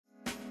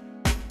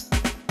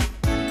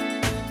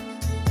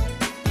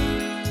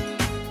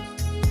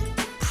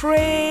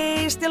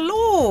Praise the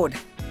Lord.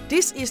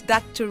 This is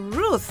Dr.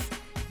 Ruth.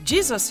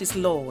 Jesus is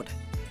Lord.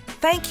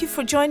 Thank you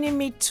for joining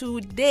me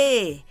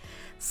today.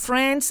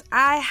 Friends,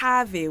 I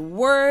have a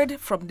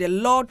word from the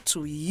Lord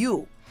to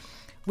you,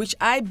 which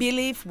I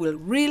believe will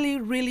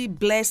really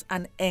bless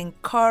and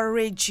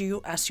encourage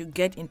you as you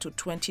get into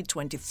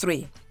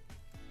 2023.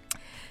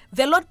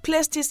 The Lord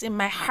placed this in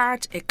my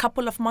heart a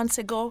couple of months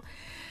ago,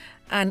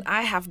 and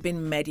I have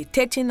been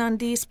meditating on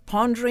this,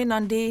 pondering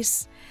on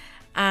this,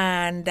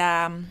 and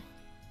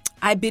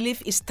I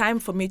believe it's time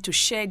for me to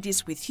share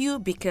this with you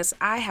because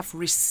I have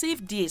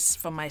received this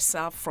for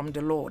myself from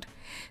the Lord.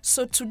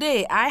 So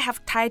today I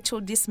have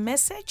titled this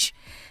message,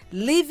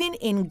 Living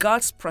in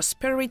God's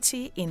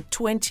Prosperity in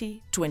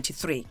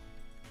 2023.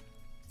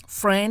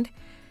 Friend,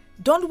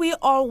 don't we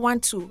all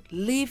want to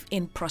live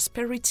in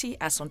prosperity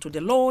as unto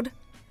the Lord?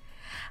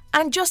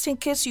 And just in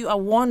case you are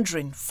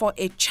wondering, for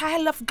a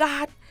child of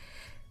God,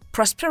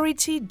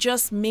 prosperity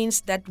just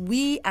means that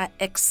we are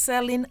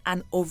excelling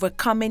and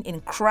overcoming in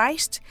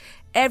Christ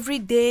every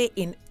day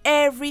in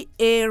every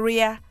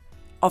area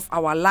of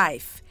our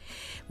life.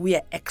 We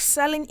are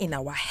excelling in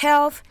our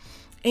health.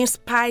 In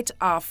spite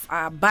of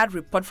a bad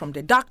report from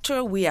the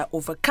doctor, we are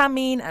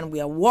overcoming and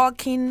we are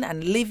walking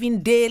and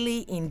living daily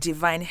in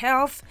divine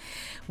health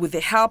with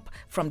the help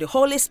from the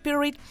Holy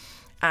Spirit.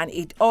 And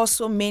it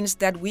also means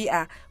that we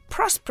are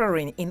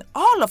prospering in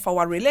all of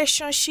our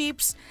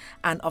relationships,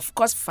 and of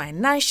course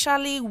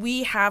financially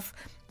we have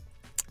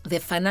the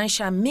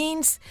financial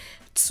means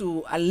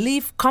to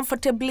live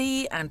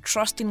comfortably and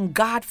trust in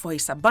God for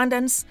His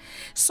abundance.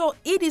 So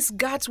it is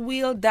God's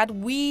will that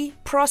we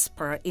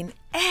prosper in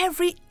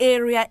every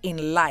area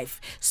in life,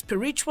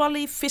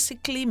 spiritually,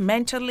 physically,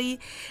 mentally,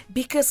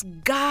 because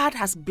God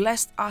has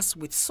blessed us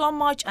with so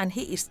much and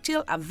He is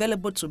still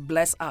available to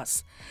bless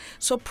us.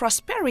 So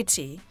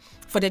prosperity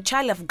for the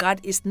child of God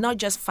is not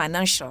just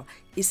financial,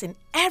 it's in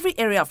every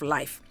area of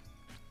life.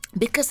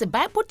 Because the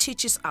Bible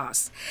teaches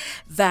us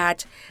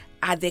that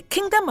the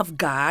kingdom of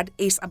God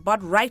is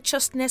about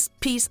righteousness,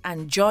 peace,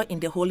 and joy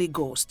in the Holy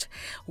Ghost.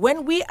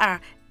 When we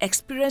are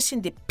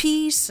experiencing the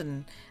peace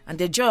and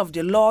the joy of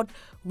the Lord,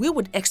 we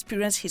would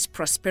experience His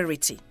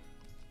prosperity.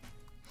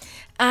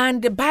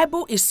 And the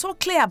Bible is so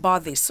clear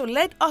about this. So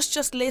let us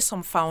just lay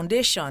some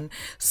foundation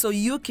so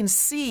you can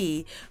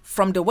see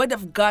from the Word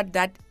of God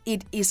that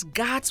it is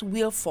God's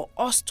will for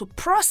us to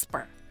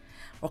prosper.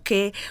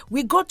 Okay,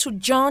 we go to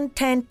John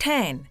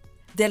 10:10.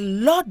 The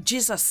Lord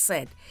Jesus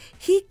said,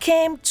 He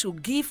came to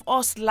give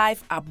us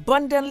life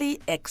abundantly,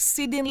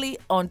 exceedingly,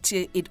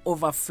 until it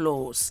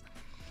overflows.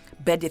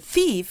 But the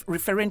thief,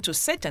 referring to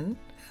Satan,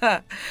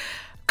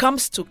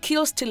 comes to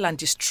kill, steal, and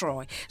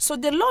destroy. So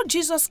the Lord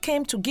Jesus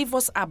came to give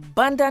us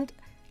abundant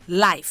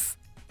life,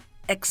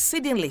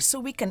 exceedingly, so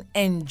we can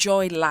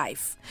enjoy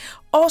life.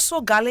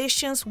 Also,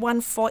 Galatians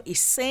 1:4 is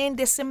saying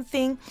the same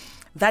thing,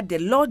 that the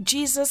Lord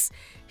Jesus,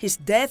 His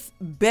death,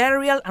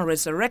 burial, and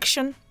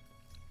resurrection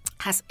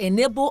has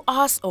enabled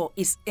us, or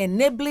is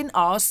enabling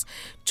us,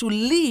 to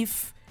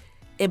live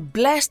a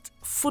blessed,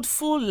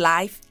 fruitful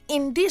life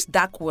in this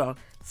dark world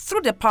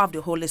through the power of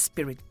the Holy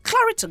Spirit.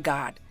 Glory to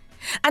God.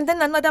 And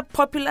then another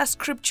popular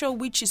scripture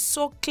which is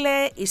so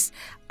clear is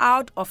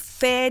out of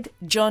 3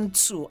 John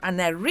 2. And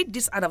I read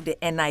this out of the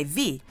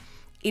NIV.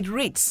 It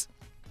reads,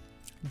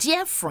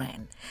 Dear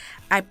friend,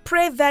 I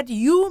pray that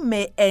you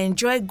may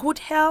enjoy good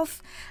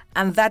health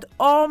and that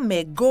all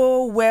may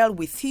go well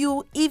with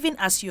you, even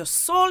as your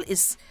soul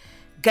is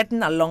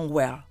getting along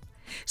well.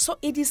 So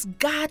it is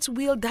God's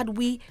will that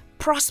we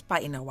prosper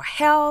in our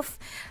health,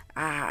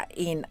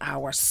 in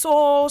our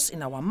souls,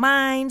 in our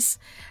minds,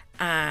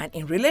 and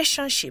in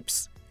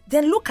relationships.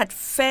 Then look at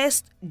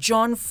 1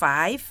 John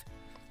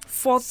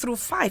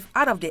 5:4-5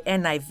 out of the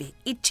NIV.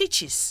 It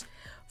teaches,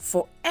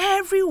 For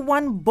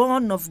everyone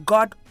born of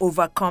God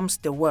overcomes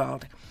the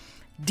world.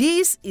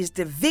 This is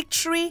the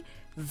victory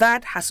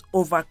that has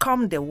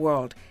overcome the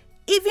world,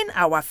 even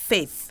our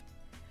faith.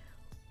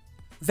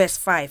 Verse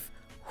 5,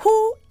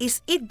 Who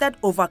is it that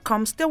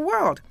overcomes the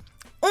world?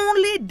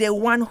 Only the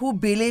one who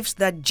believes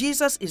that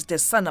Jesus is the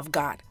Son of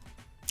God.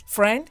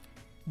 Friend,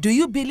 do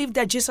you believe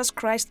that Jesus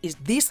Christ is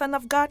the Son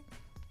of God?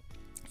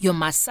 Your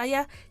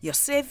Messiah, your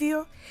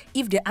Savior?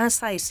 If the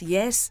answer is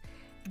yes,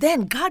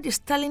 then God is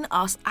telling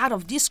us out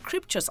of these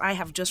scriptures I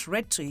have just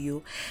read to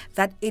you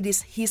that it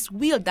is His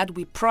will that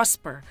we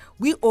prosper,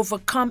 we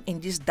overcome in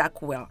this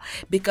dark world,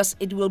 because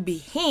it will be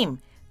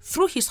Him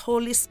through His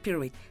Holy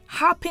Spirit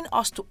helping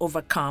us to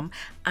overcome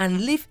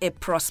and live a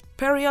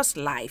prosperous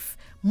life,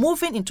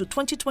 moving into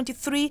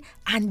 2023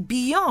 and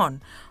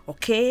beyond.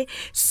 Okay,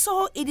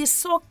 so it is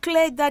so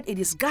clear that it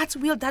is God's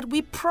will that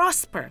we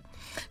prosper.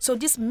 So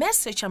this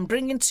message I'm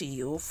bringing to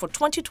you for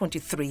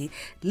 2023,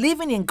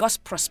 living in God's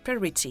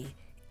prosperity,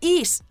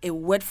 is a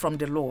word from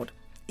the Lord.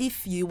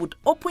 If you would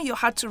open your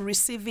heart to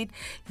receive it,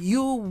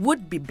 you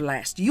would be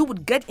blessed. You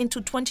would get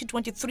into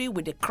 2023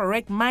 with the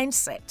correct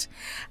mindset,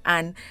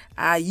 and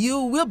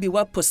you will be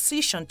well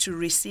positioned to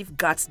receive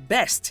God's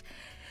best.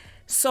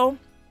 So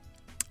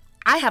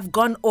I have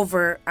gone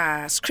over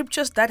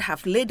scriptures that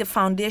have laid the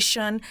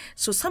foundation.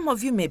 So some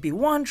of you may be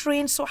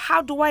wondering, so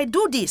how do I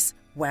do this?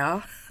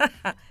 Well,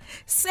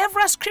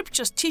 several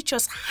scriptures teach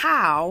us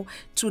how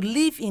to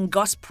live in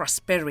God's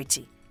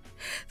prosperity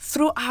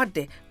throughout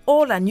the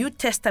Old and New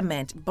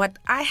Testament, but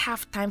I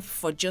have time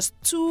for just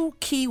two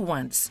key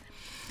ones.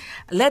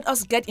 Let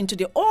us get into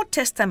the Old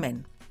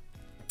Testament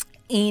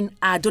in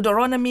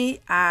Deuteronomy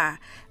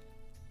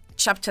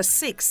chapter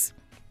 6.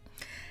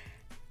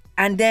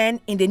 And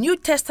then in the New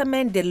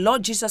Testament, the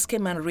Lord Jesus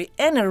came and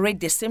reiterated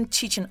the same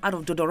teaching out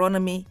of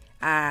Deuteronomy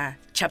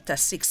chapter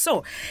 6.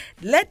 So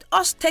let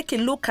us take a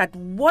look at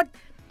what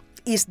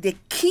is the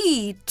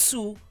key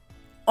to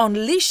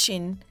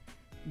unleashing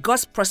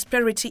God's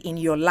prosperity in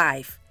your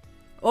life.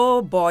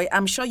 Oh boy,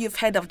 I'm sure you've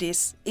heard of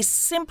this. It's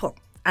simple.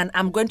 And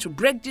I'm going to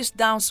break this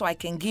down so I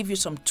can give you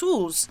some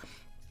tools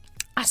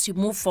as you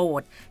move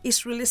forward.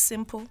 It's really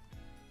simple.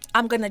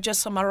 I'm going to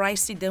just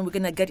summarize it, then we're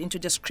going to get into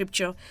the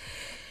scripture.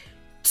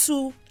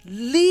 To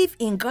live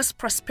in God's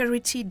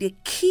prosperity, the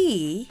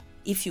key,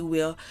 if you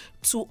will,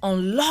 to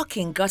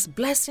unlocking God's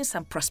blessings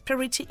and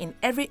prosperity in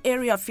every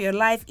area of your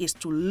life is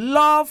to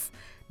love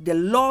the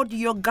Lord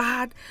your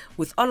God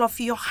with all of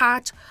your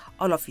heart,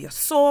 all of your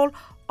soul,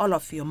 all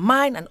of your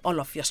mind, and all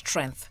of your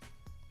strength.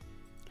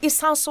 It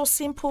sounds so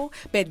simple,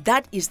 but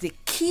that is the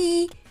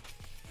key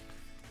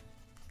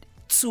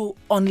to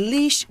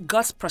unleash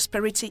God's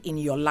prosperity in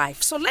your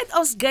life. So let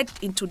us get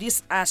into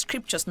these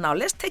scriptures now.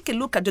 Let's take a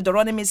look at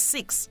Deuteronomy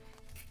 6.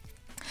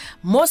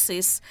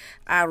 Moses,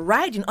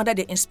 writing under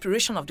the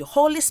inspiration of the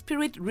Holy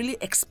Spirit, really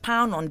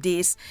expound on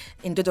this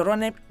in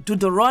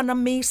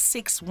Deuteronomy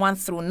 6, 1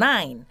 through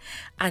 9.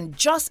 And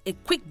just a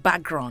quick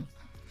background.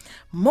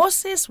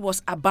 Moses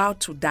was about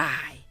to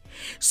die.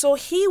 So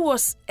he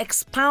was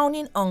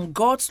expounding on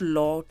God's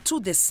law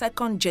to the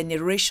second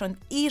generation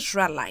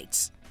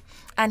Israelites.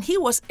 And he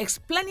was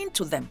explaining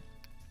to them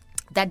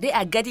that they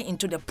are getting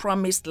into the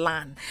promised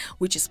land,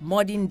 which is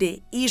modern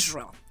day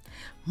Israel.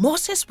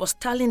 Moses was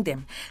telling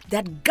them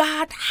that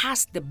God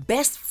has the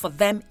best for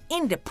them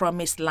in the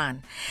promised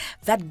land,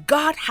 that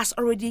God has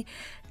already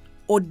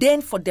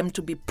ordained for them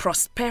to be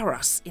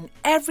prosperous in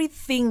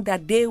everything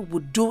that they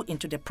would do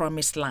into the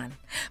promised land.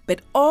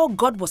 But all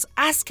God was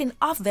asking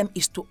of them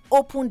is to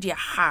open their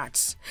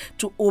hearts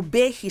to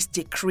obey his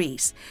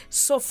decrees.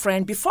 So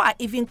friend, before I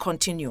even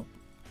continue,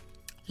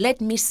 let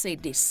me say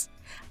this.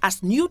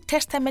 As New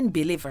Testament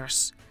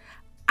believers,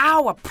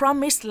 our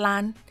promised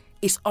land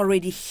is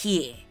already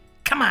here.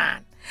 Come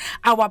on.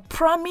 Our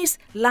promised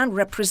land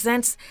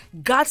represents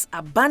God's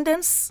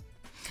abundance,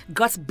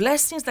 God's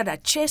blessings that are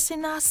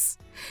chasing us,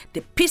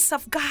 the peace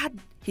of God,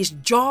 his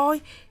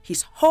joy,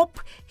 his hope,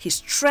 his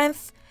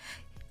strength,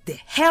 the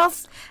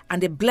health,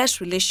 and the blessed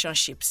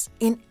relationships.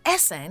 In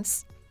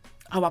essence,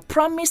 our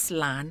promised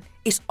land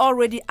is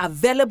already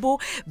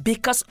available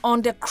because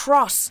on the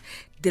cross,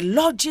 the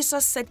Lord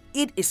Jesus said,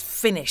 "It is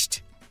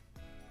finished."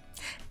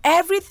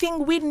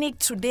 Everything we need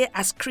today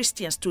as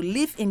Christians to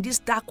live in this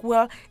dark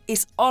world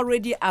is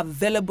already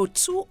available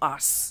to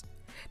us.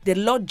 The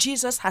Lord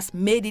Jesus has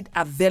made it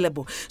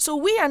available. So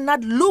we are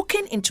not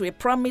looking into a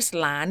promised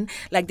land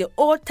like the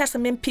Old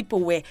Testament people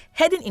were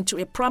heading into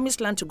a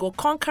promised land to go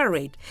conquer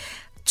it.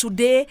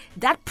 Today,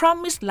 that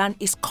promised land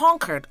is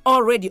conquered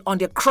already on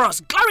the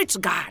cross. Glory to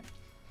God.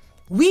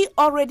 We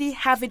already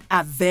have it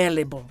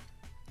available.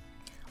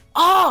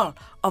 All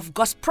of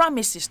God's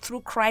promises through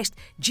Christ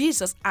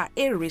Jesus are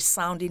a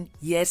resounding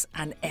yes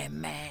and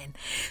amen.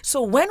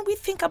 So when we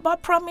think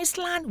about promised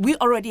land, we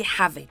already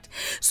have it.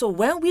 So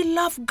when we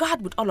love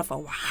God with all of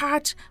our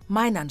heart,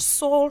 mind, and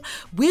soul,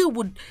 we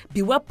would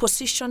be well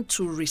positioned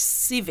to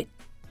receive it.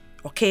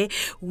 Okay?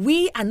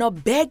 We are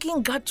not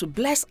begging God to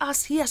bless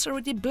us. He has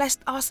already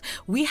blessed us.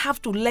 We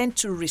have to learn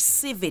to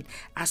receive it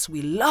as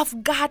we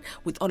love God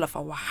with all of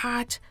our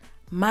heart,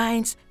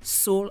 mind,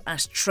 soul, and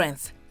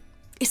strength.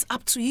 It's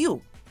up to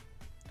you.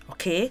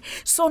 Okay?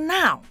 So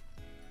now,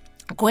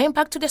 going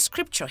back to the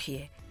scripture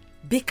here,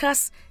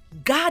 because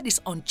God is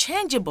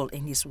unchangeable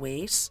in his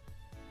ways,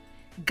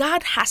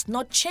 God has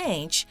not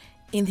changed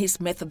in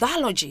his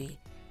methodology.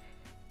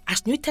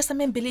 As New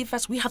Testament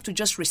believers, we have to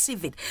just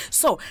receive it.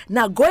 So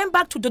now going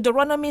back to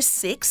Deuteronomy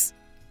 6,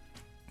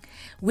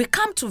 we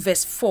come to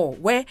verse 4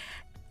 where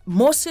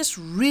Moses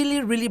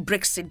really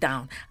breaks it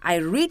down. I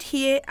read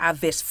here at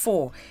verse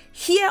 4.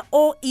 "Hear,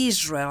 O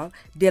Israel,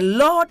 the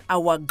Lord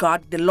our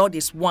God, the Lord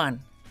is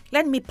one."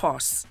 Let me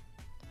pause.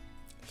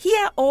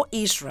 Hear, O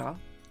Israel.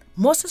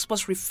 Moses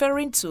was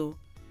referring to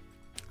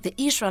the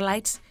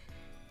Israelites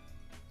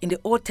in the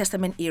Old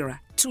Testament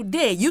era.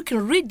 Today, you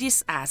can read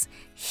this as,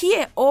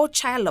 "Hear, O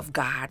child of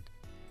God."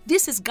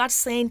 This is God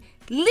saying,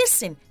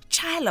 "Listen,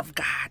 child of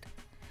God.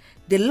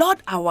 The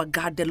Lord our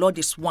God, the Lord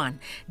is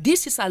one."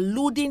 This is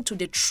alluding to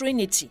the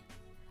Trinity.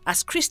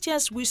 As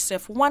Christians, we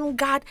serve one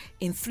God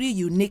in three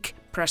unique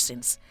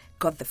persons.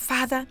 God the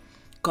Father,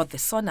 God the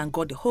Son, and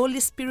God the Holy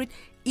Spirit,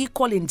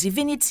 equal in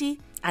divinity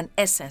and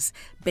essence,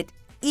 but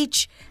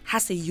each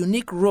has a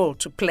unique role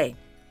to play.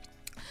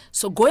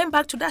 So going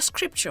back to that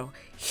scripture,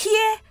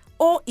 "Hear,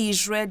 O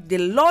Israel, the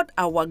Lord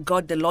our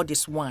God, the Lord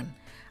is one.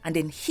 And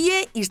then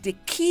here is the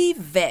key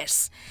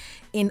verse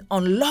in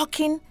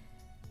unlocking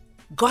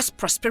God's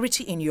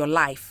prosperity in your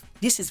life.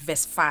 This is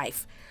verse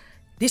 5.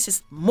 This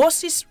is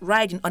Moses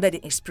writing under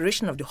the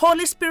inspiration of the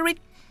Holy Spirit.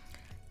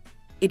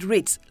 It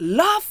reads,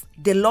 love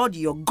the Lord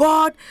your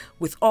God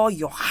with all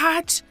your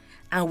heart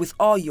and with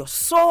all your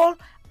soul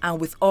and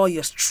with all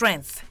your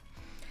strength.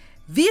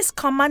 These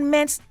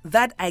commandments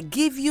that I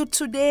give you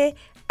today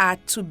are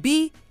to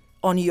be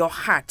on your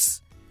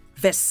hearts.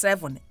 Verse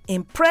 7,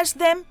 impress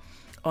them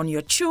on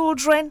your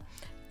children.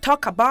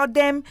 Talk about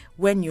them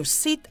when you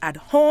sit at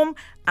home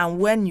and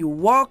when you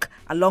walk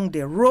along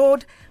the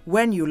road,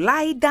 when you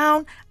lie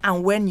down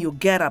and when you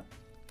get up.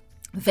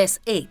 Verse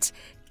 8,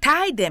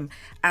 tie them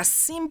as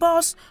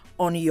symbols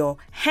on your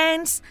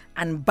hands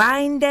and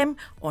bind them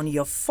on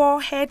your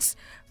foreheads.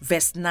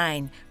 Verse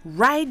 9,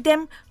 write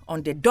them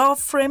on the door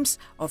frames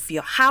of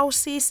your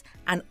houses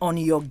and on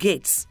your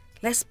gates.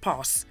 Let's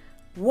pause.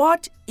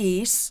 What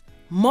is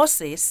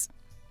Moses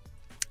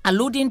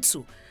alluding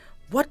to?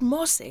 What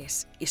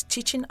Moses is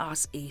teaching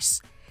us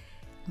is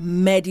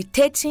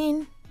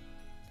meditating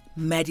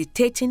in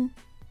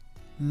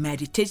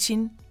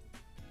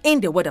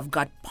the Word of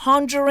God,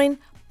 pondering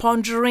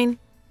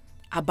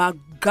about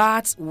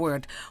God's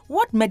Word.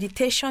 What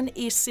meditation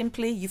is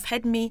simply, you've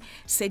heard me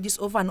say this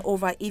over and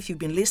over if you've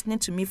been listening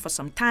to me for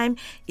some time,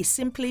 it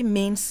simply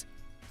means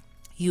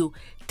you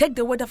take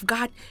the Word of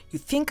God, you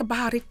think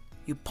about it,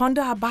 you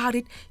ponder about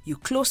it, you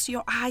close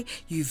your eye,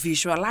 you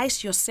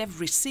visualize yourself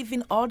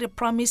receiving all the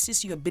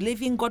promises you're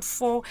believing God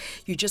for.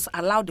 You just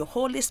allow the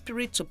Holy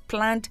Spirit to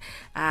plant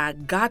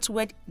God's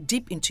Word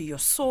deep into your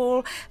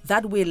soul.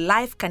 That way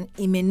life can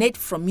emanate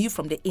from you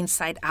from the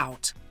inside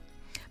out.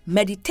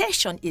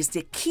 Meditation is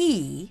the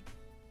key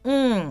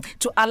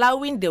to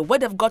allowing the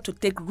Word of God to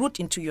take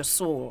root into your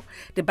soul.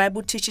 The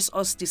Bible teaches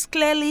us this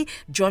clearly.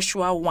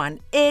 Joshua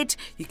 1:8.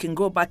 You can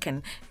go back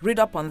and read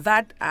up on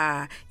that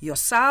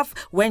yourself.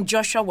 When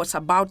Joshua was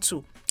about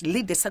to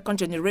lead the second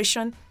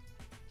generation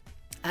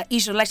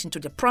Israelites into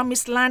the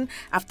promised land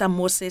after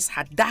Moses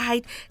had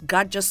died,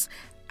 God just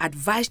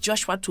advised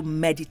Joshua to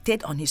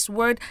meditate on his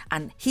word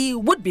and he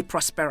would be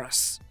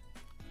prosperous.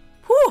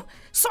 Whew,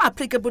 so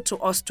applicable to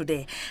us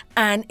today.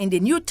 And in the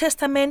New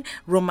Testament,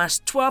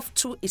 Romans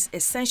 12:2 is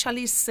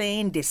essentially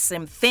saying the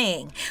same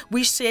thing,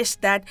 which says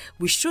that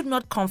we should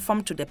not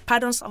conform to the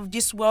patterns of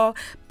this world,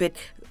 but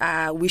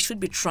we should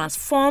be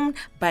transformed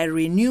by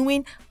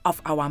renewing of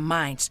our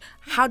minds.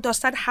 How does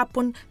that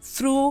happen?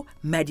 Through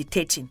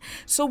meditating.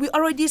 So we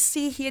already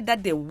see here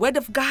that the Word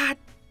of God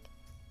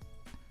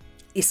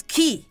is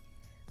key,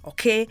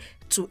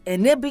 to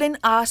enabling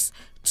us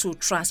to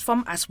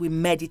transform as we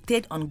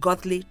meditate on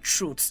godly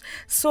truths.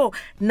 So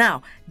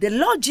now, the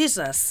Lord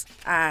Jesus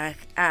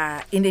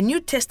in the New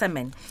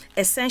Testament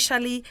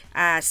essentially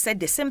said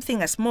the same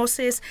thing as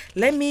Moses.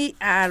 Let me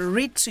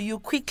read to you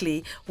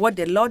quickly what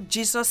the Lord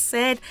Jesus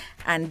said,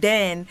 and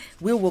then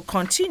we will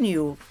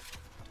continue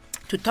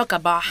to talk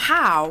about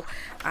how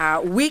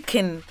we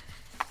can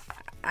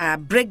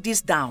break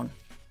this down.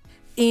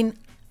 In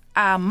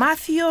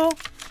Matthew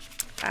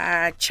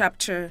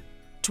chapter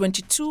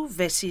 22,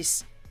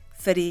 verses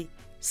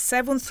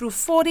 37 through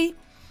 40,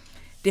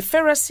 the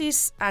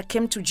Pharisees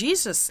came to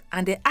Jesus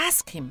and they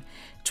asked him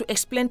to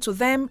explain to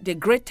them the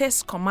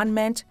greatest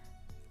commandment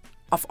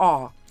of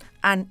all.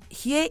 And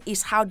here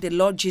is how the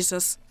Lord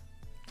Jesus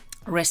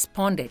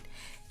responded.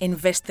 In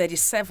verse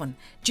 37,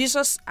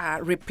 Jesus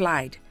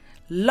replied,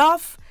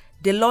 love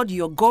the Lord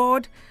your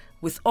God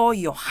with all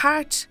your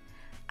heart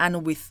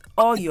and with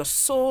all your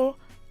soul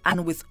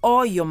and with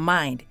all your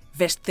mind.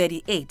 Verse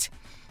 38,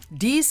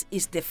 this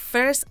is the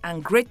first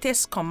and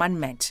greatest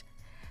commandment.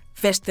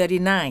 Verse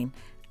 39,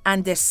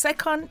 and the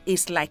second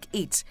is like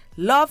it,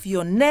 love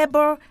your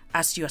neighbor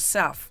as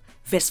yourself.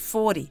 Verse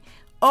 40,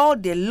 all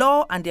the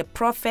law and the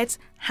prophets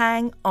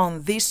hang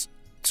on these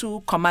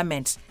two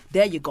commandments.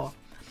 There you go.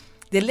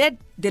 The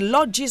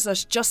Lord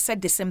Jesus just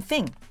said the same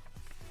thing,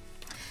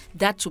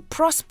 that to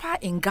prosper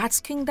in God's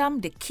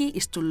kingdom, the key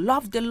is to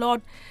love the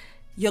Lord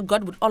your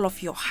God with all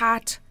of your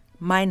heart,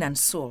 mind, and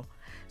soul.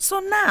 So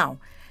now,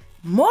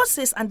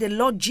 Moses and the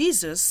Lord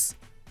Jesus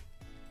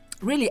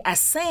really are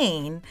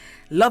saying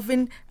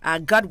loving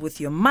God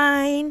with your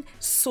mind,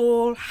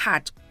 soul,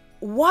 heart.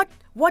 What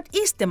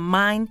is the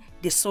mind,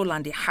 the soul,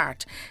 and the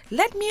heart?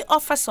 Let me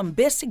offer some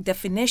basic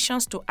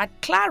definitions to add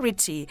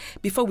clarity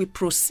before we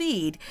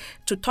proceed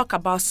to talk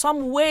about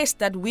some ways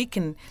that we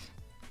can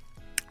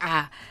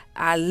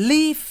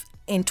live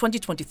in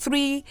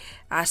 2023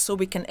 so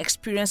we can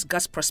experience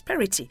God's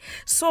prosperity.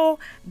 So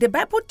the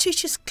Bible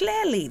teaches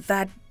clearly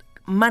that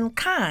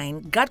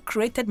God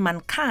created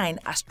mankind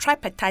as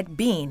tripartite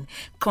being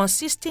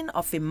consisting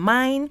of a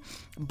mind,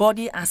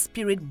 body, and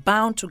spirit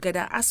bound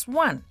together as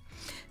one.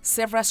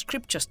 Several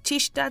scriptures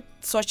teach that,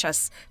 such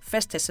as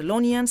 1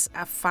 Thessalonians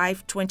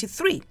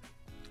 5:23.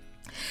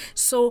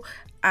 So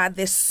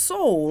the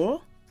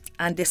soul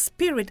and the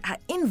spirit are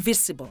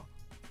invisible.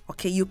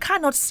 You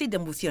cannot see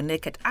them with your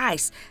naked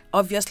eyes.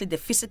 Obviously, the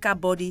physical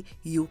body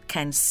you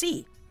can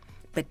see.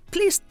 But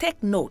please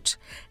take note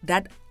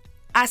that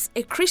as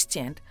a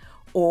Christian,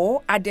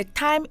 or at the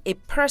time a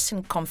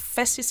person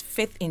confesses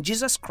faith in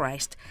Jesus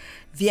Christ,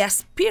 their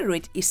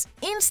spirit is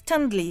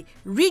instantly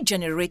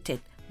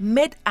regenerated,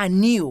 made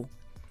anew.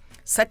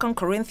 2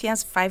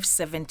 Corinthians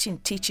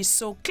 5:17 teaches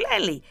so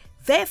clearly,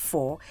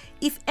 therefore,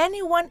 if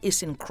anyone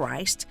is in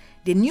Christ,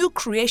 the new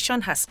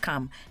creation has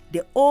come,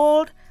 the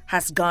old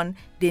has gone,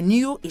 the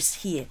new is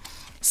here.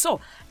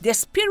 So, the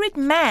spirit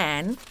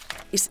man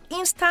is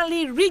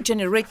instantly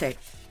regenerated,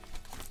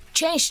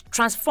 changed,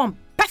 transformed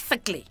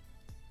perfectly.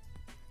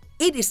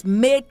 It is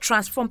made,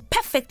 transformed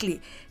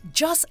perfectly,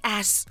 just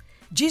as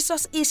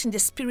Jesus is in the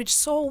spirit,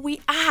 so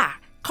we are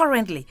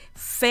currently.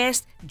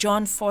 1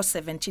 John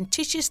 4:17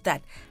 teaches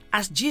that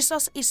as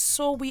Jesus is,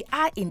 so we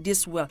are in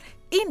this world,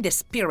 in the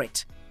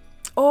spirit.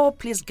 Oh,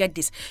 please get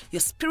this.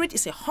 Your spirit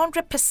is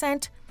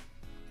 100%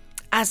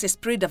 as the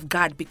Spirit of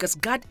God, because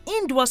God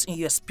indwells in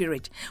your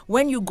spirit.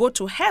 When you go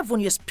to heaven,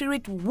 your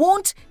spirit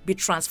won't be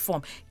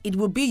transformed. It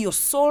will be your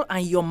soul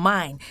and your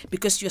mind,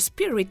 because your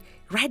spirit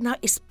right now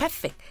is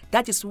perfect.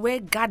 That is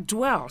where God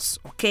dwells,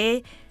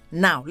 okay?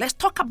 Now, let's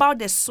talk about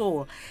the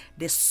soul.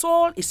 The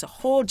soul is a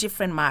whole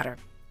different matter.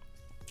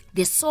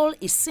 The soul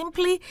is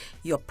simply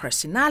your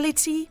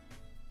personality,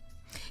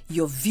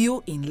 your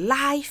view in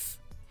life,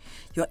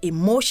 your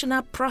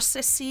emotional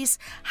processes,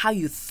 how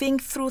you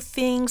think through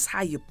things,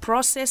 how you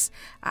process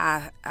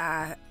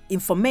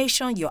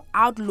information, your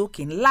outlook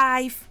in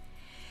life.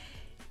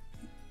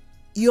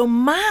 Your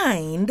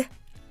mind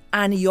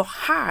and your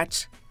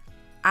heart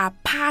are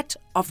part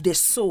of the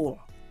soul.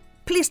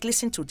 Please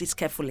listen to this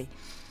carefully.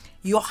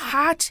 Your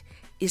heart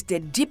is the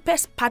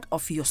deepest part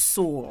of your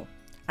soul,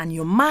 and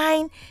your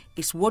mind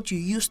is what you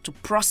use to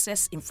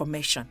process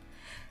information.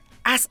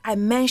 As I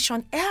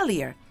mentioned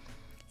earlier,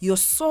 your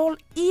soul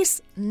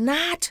is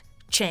not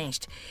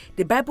changed.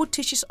 The Bible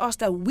teaches us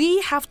that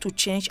we have to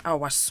change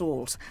our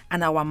souls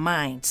and our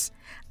minds.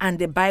 And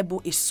the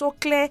Bible is so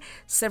clear.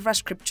 Several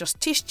scriptures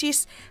teach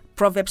this.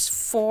 Proverbs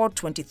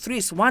 4:23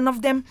 is one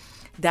of them,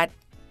 that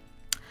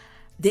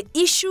the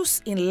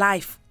issues in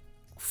life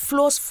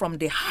flows from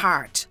the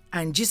heart.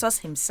 And Jesus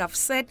himself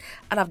said,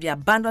 out of the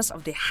abundance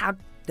of the heart,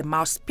 the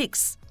mouth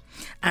speaks.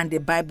 And the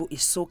Bible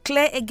is so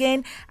clear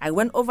again. I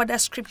went over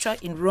that scripture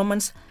in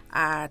Romans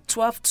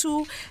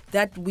 12:2,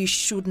 that we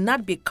should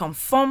not be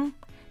conformed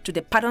to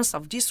the patterns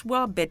of this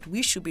world, but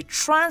we should be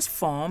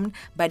transformed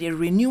by the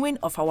renewing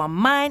of our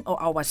mind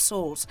or our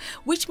souls,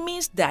 which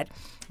means that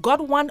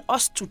God wants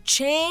us to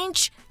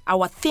change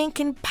our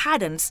thinking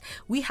patterns.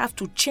 We have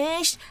to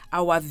change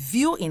our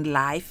view in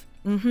life.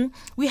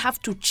 We have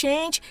to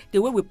change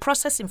the way we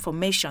process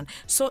information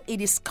so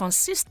it is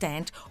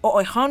consistent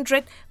or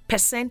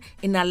 100%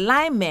 in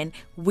alignment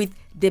with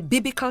the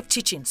biblical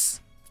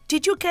teachings.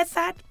 Did you get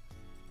that?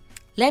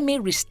 Let me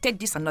restate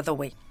this another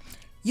way.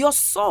 Your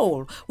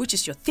soul, which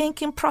is your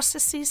thinking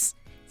processes,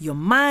 your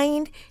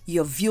mind,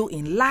 your view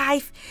in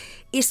life,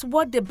 is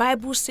what the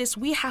Bible says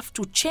we have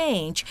to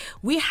change.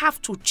 We have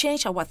to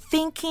change our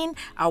thinking,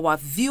 our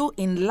view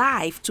in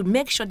life to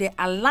make sure they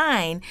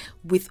align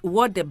with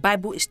what the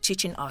Bible is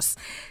teaching us.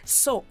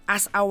 So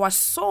as our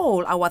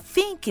soul, our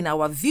thinking,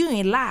 our view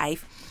in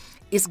life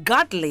is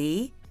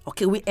godly,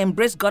 okay, we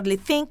embrace godly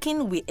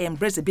thinking, we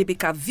embrace the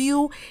biblical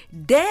view,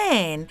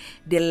 then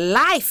the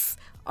life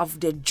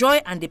of the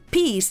joy and the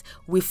peace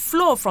will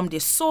flow from the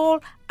soul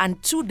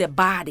and to the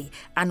body,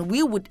 and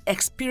we would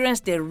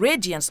experience the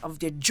radiance of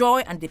the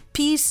joy and the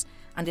peace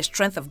and the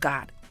strength of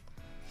God.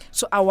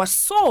 So our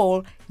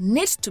soul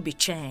needs to be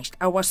changed.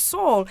 Our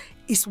soul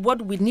is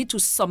what we need to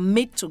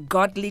submit to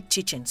godly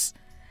teachings.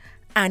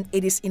 And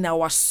it is in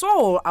our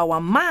soul, our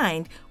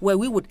mind, where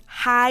we would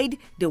hide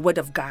the word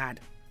of God.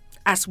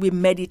 As we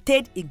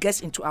meditate, it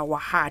gets into our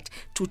heart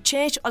to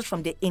change us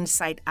from the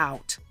inside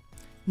out.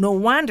 No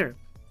wonder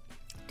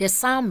the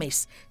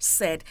psalmist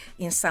said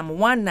in Psalm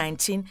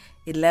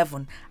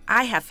 119:11,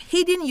 I have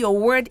hidden your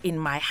word in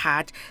my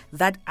heart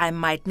that I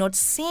might not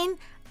sin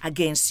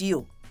against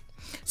you.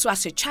 So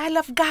as a child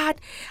of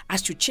God,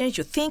 as you change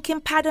your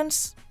thinking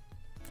patterns,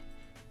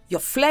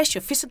 your flesh,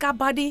 your physical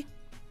body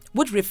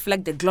would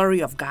reflect the glory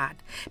of God,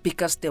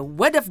 because the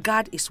word of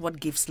God is what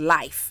gives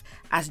life,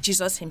 as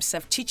Jesus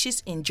himself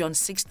teaches in John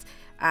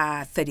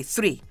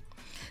 6:33.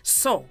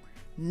 So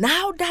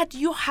now that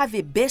you have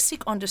a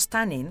basic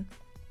understanding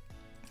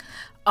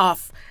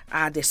of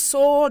the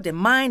soul, the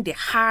mind, the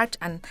heart,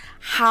 and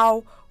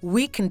how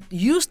we can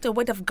use the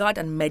word of God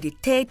and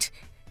meditate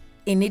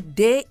in it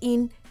day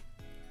in,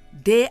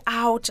 day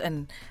out,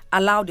 and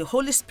allow the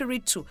Holy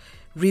Spirit to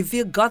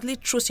reveal godly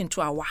truths into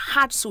our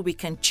hearts so we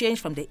can change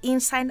from the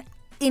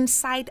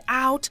inside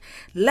out.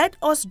 Let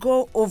us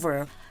go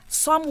over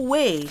some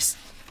ways.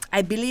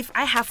 I believe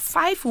I have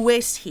 5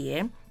 ways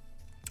here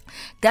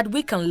that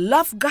we can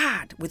love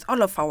God with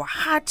all of our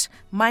heart,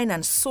 mind,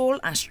 and soul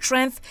and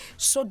strength,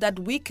 so that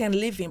we can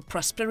live in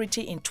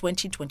prosperity in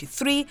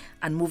 2023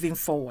 and moving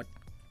forward.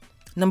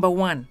 Number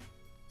one,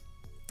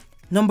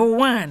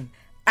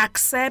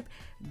 accept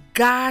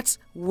God's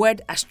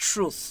word as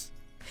truth.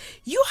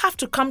 You have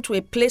to come to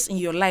a place in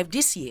your life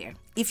this year,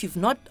 if you've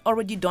not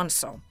already done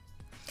so,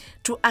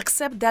 to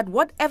accept that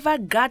whatever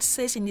God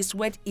says in His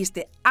Word is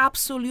the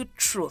absolute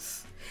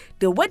truth.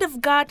 The Word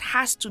of God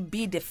has to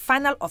be the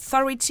final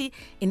authority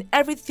in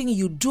everything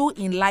you do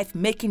in life,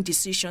 making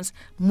decisions,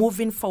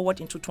 moving forward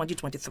into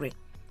 2023.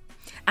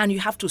 And you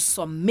have to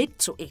submit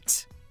to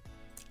it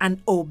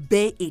and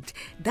obey it.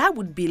 That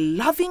would be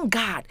loving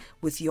God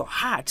with your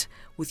heart,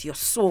 with your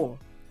soul,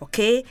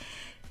 okay?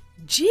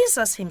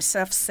 Jesus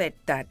Himself said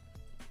that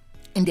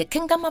in the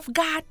kingdom of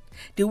God,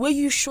 the way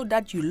you show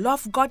that you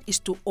love God is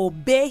to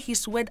obey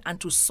His word and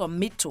to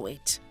submit to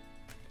it.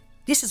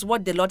 This is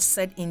what the Lord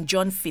said in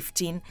John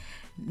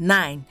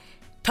 15:9,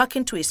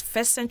 talking to His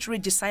first century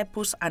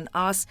disciples and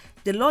us.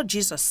 The Lord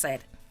Jesus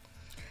said,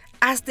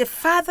 "As the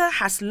Father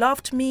has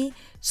loved me,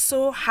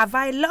 so have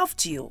I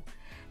loved you.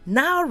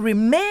 Now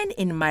remain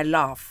in my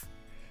love.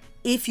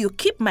 If you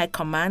keep my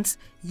commands,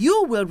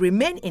 you will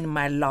remain in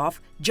my love,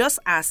 just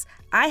as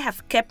I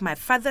have kept my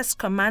Father's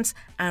commands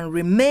and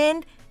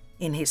remained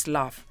in His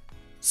love."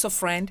 So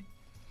friend,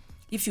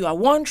 if you are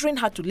wondering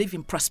how to live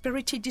in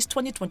prosperity this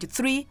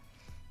 2023,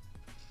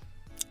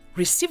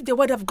 receive the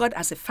word of God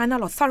as a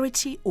final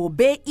authority,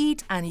 obey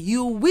it, and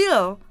you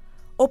will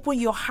open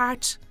your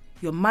heart,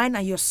 your mind,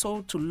 and your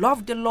soul to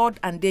love the Lord,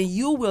 and then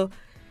you will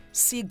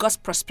see God's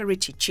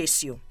prosperity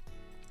chase you.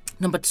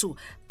 Number 2,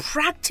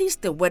 practice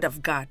the word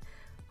of God.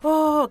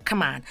 Oh,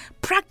 come on.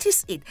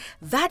 Practice it.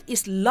 That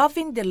is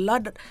loving the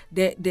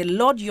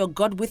Lord your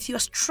God with your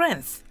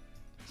strength.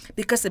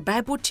 Because the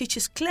Bible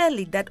teaches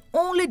clearly that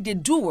only the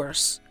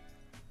doers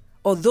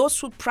or those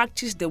who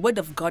practice the word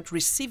of God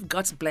receive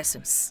God's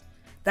blessings.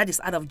 That is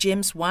out of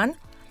James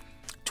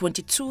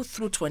 1:22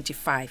 through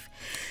 25.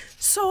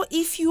 So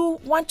if you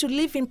want to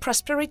live in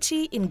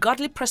prosperity, in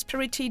godly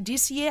prosperity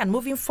this year and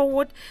moving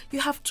forward, you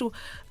have to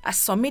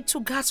submit to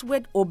God's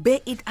word,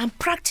 obey it, and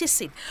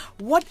practice it.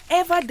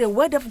 Whatever the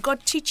word of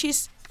God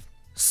teaches,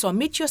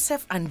 submit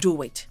yourself and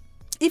do it.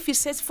 If He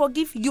says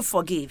forgive, you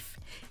forgive.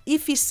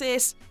 If He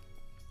says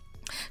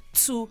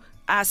to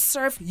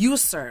serve, you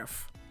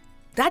serve.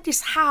 That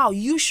is how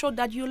you show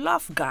that you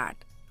love God.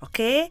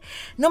 Okay?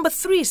 Number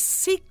 3,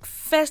 seek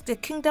first the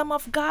kingdom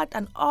of God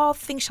and all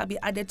things shall be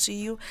added to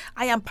you.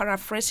 I am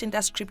paraphrasing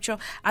that scripture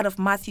out of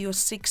Matthew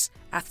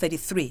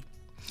 6:33.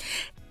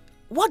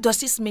 What does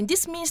this mean?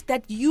 This means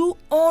that you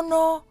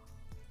honor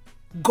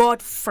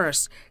God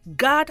first.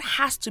 God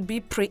has to be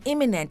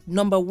preeminent,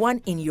 number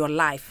 1 in your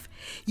life.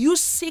 You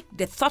seek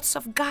the thoughts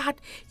of God,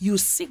 you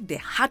seek the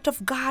heart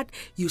of God,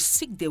 you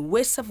seek the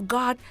ways of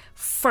God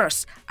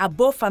first,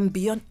 above and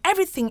beyond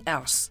everything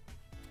else.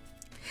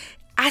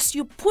 As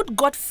you put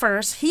God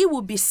first, He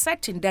will be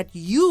certain that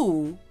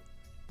you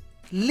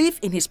live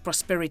in His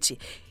prosperity.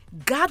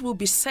 God will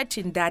be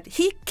certain that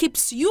He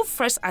keeps you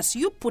first as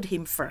you put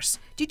Him first.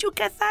 Did you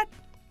get that?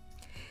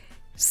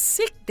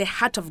 Seek the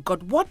heart of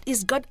God. What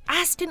is God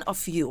asking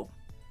of you?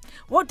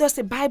 What does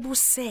the Bible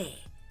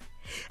say?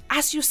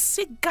 As you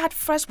seek God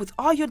first with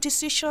all your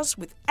decisions,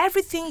 with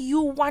everything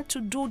you want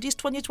to do this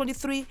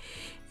 2023,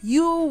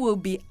 you will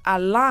be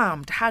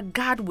alarmed how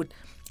God would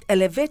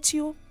elevate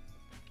you.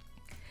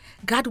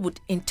 God would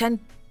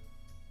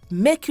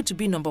make you to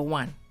be number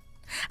 1.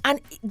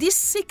 And this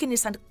seeking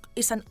is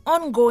an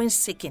ongoing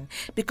seeking,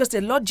 because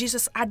the Lord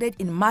Jesus added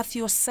in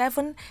Matthew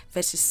 7,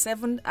 verses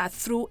 7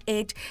 through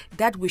 8,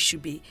 that we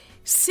should be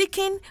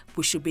seeking,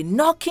 we should be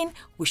knocking,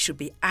 we should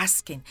be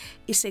asking.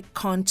 It's a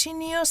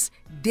continuous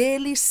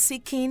daily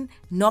seeking,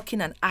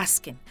 knocking, and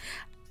asking.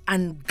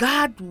 And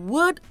God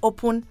would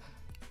open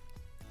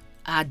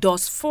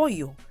doors for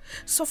you.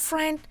 So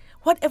friend,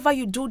 whatever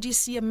you do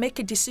this year, make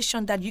a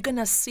decision that you're going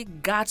to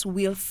seek God's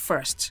will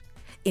first.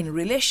 In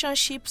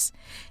relationships,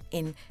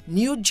 in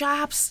new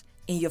jobs,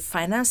 in your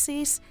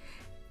finances,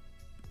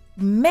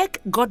 make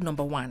God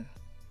number 1.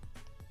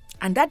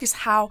 And that is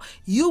how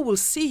you will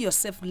see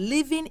yourself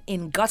living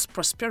in God's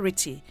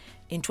prosperity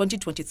in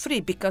 2023,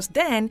 because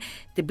then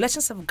the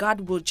blessings of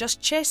God will just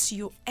chase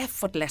you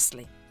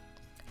effortlessly.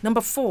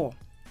 Number 4,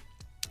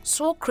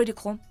 so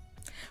critical,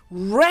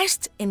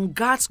 rest in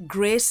God's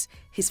grace,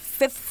 His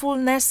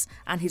faithfulness,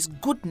 and His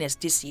goodness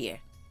this year.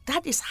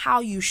 That is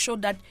how you show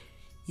that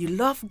you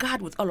love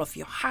God with all of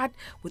your heart,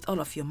 with all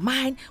of your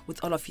mind,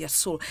 with all of your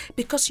soul,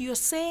 because you're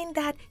saying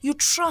that you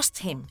trust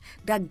Him,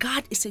 that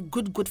God is a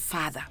good, good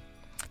Father,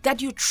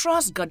 that you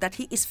trust God, that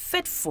He is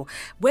faithful.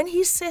 When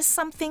He says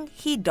something,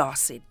 He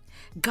does it.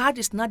 God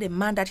is not a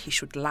man that He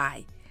should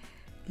lie.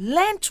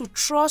 Learn to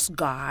trust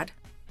God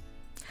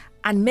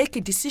and make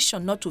a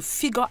decision not to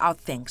figure out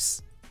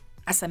things.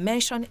 As I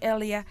mentioned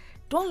earlier,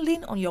 don't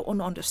lean on your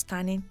own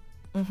understanding.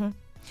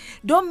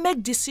 Don't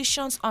make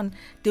decisions on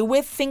the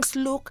way things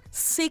look.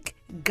 Seek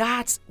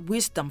God's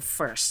wisdom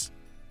first.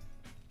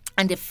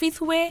 And the 5th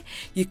way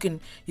you can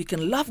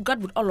love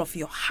God with all of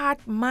your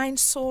heart, mind,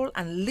 soul,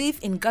 and live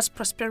in God's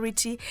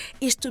prosperity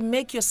is to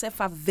make yourself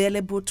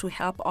available to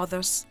help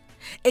others.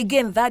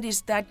 Again, that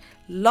is that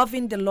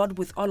loving the Lord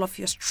with all of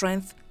your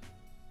strength.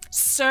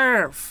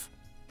 Serve.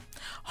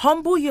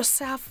 Humble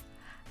yourself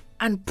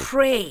and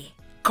pray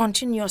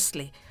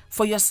continuously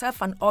for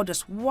yourself and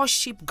others.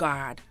 Worship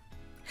God.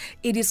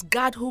 It is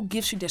God who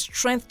gives you the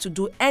strength to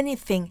do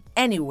anything,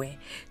 anywhere.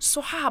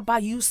 So how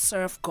about you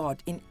serve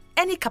God in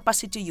any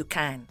capacity you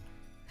can?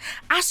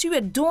 As you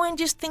are doing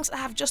these things I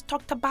have just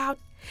talked about,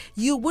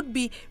 you would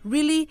be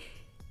really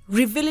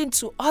revealing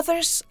to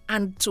others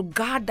and to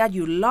God that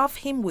you love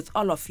Him with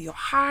all of your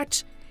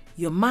heart,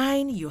 your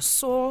mind, your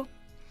soul.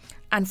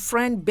 And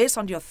friend, based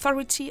on the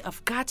authority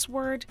of God's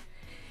word,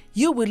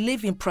 you will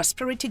live in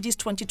prosperity this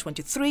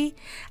 2023,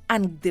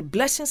 and the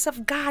blessings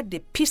of God, the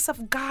peace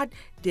of God,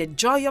 the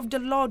joy of the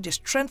Lord, the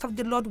strength of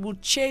the Lord will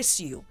chase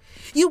you.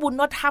 You will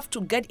not have to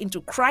get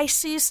into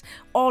crisis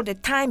all the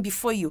time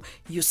before you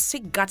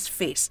seek God's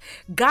face.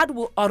 God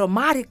will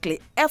automatically,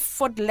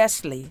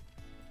 effortlessly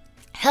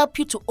help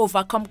you to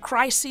overcome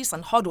crises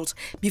and hurdles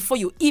before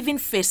you even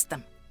face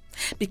them.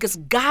 Because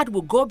God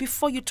will go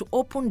before you to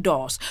open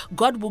doors.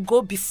 God will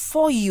go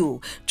before you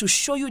to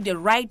show you the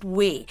right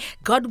way.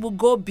 God will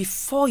go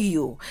before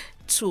you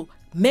to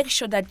make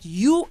sure that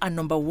you are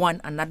number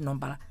one and not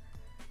number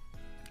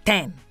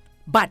 10.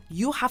 But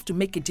you have to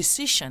make a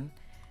decision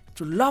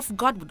to love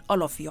God with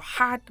all of your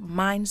heart,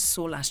 mind,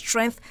 soul, and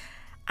strength.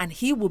 And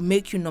He will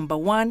make you number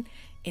one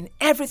in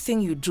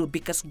everything you do,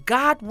 because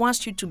God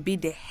wants you to be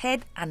the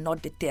head and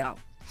not the tail.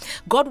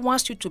 God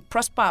wants you to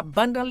prosper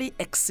abundantly,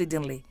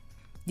 exceedingly.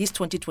 This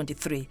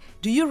 2023.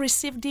 Do you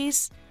receive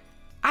this?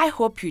 I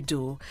hope you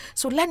do.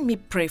 So let me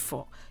pray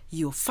for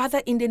you.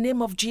 Father, in the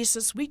name of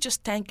Jesus, we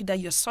just thank you that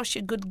you're such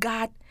a good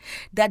God,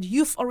 that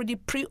you've already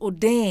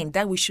preordained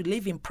that we should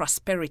live in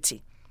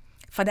prosperity.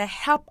 Father,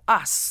 help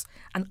us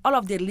and all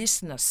of the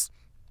listeners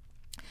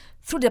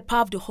through the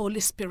power of the Holy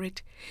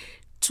Spirit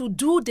to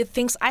do the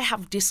things I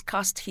have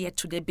discussed here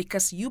today,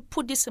 because you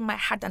put this in my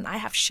heart and I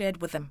have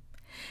shared with them.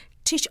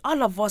 Teach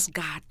all of us,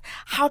 God,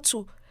 how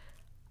to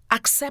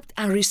accept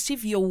and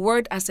receive your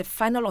word as a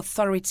final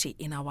authority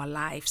in our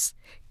lives.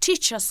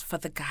 Teach us,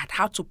 Father God,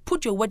 how to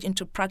put your word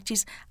into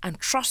practice and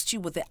trust you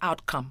with the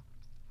outcome.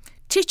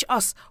 Teach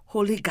us,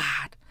 Holy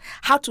God,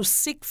 how to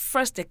seek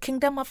first the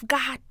kingdom of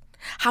God,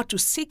 how to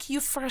seek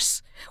you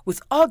first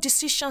with all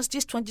decisions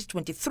this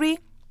 2023.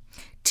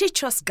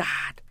 Teach us,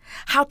 God,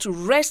 how to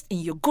rest in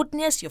your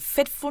goodness, your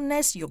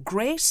faithfulness, your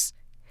grace.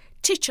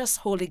 Teach us,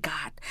 Holy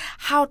God,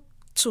 how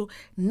to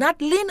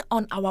not lean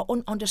on our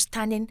own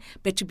understanding,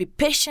 but to be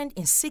patient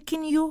in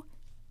seeking you.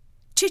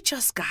 Teach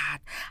us, God,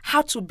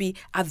 how to be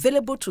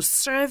available to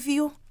serve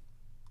you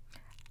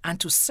and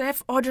to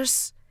serve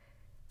others.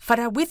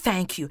 Father, we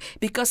thank you,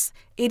 because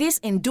it is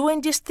in doing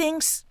these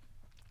things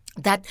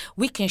that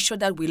we can show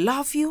that we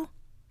love you.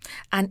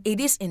 And it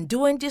is in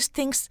doing these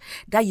things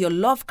that your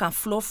love can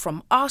flow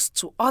from us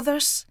to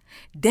others.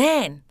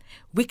 Then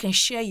we can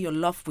share your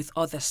love with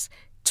others.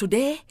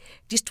 Today,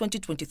 this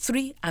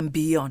 2023 and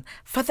beyond.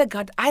 Father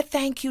God, I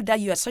thank you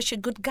that you are such a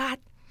good God,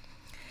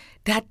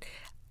 that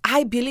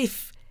I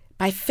believe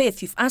by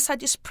faith you've answered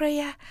this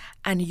prayer,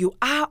 and you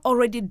are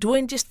already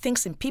doing these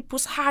things in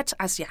people's hearts.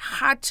 As your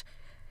heart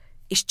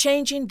is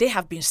changing, they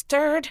have been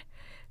stirred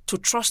to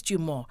trust you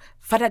more.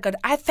 Father God,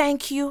 I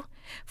thank you,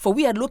 for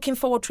we are looking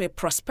forward to a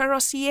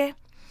prosperous year,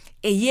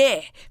 a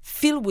year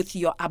filled with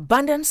your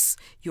abundance,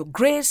 your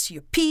grace,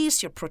 your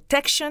peace, your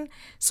protection.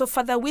 So,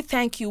 Father, we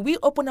thank you. We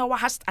open our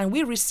hearts and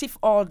we receive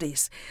all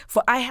this.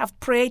 For I have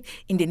prayed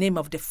in the name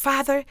of the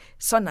Father,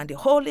 Son, and the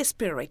Holy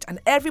Spirit. And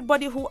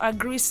everybody who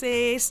agrees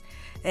says,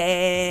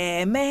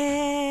 Amen.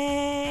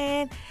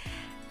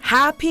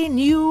 Happy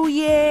New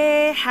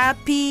Year.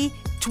 Happy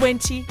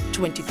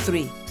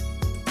 2023.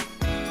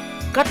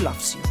 God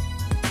loves you.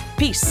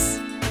 Peace.